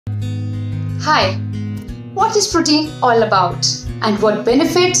Hi, what is protein all about and what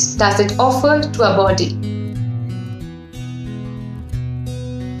benefits does it offer to our body?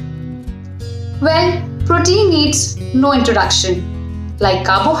 Well, protein needs no introduction. Like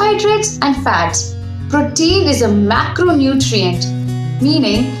carbohydrates and fats, protein is a macronutrient,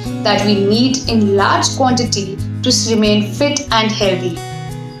 meaning that we need in large quantity to remain fit and healthy.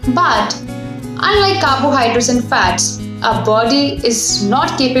 But unlike carbohydrates and fats, our body is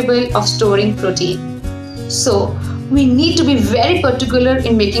not capable of storing protein. So, we need to be very particular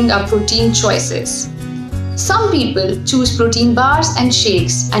in making our protein choices. Some people choose protein bars and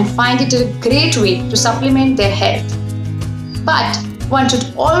shakes and find it a great way to supplement their health. But one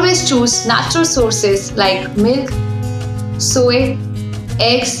should always choose natural sources like milk, soy,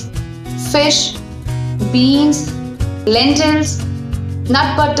 eggs, fish, beans, lentils,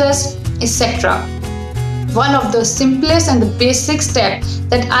 nut butters, etc. One of the simplest and the basic steps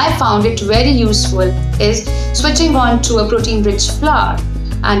that I found it very useful is switching on to a protein-rich flour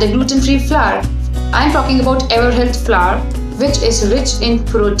and a gluten-free flour. I'm talking about EverHealth flour, which is rich in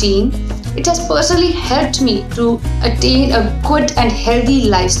protein. It has personally helped me to attain a good and healthy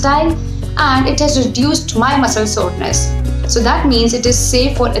lifestyle, and it has reduced my muscle soreness. So that means it is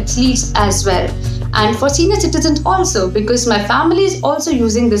safe for athletes as well, and for senior citizens also, because my family is also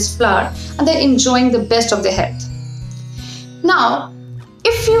using this flour and they're enjoying the best of their health. Now,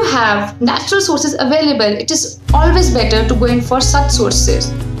 if you have natural sources available, it is always better to go in for such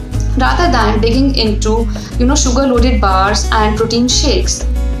sources rather than digging into sugar-loaded bars and protein shakes.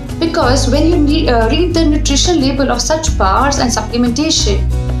 Because when you read the nutrition label of such bars and supplementation,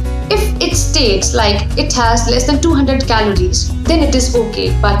 if it states like it has less than 200 calories, then it is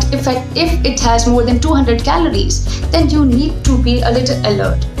okay. But if it has more than 200 calories, then you need to be a little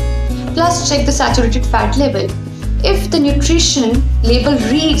alert. Plus, check the saturated fat level. If the nutrition label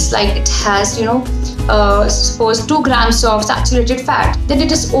reads like it has, suppose 2 grams of saturated fat, then it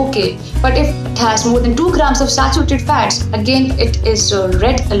is okay. But if it has more than 2 grams of saturated fats, again it is a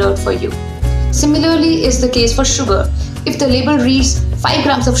red alert for you. Similarly is the case for sugar. If the label reads 5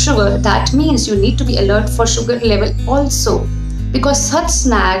 grams of sugar, that means you need to be alert for sugar level also. Because such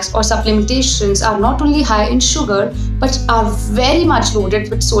snacks or supplementations are not only high in sugar, but are very much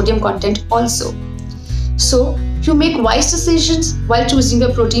loaded with sodium content also. So, you make wise decisions while choosing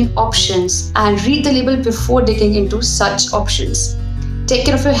your protein options and read the label before digging into such options. Take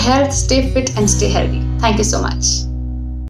care of your health, stay fit and stay healthy. Thank you so much.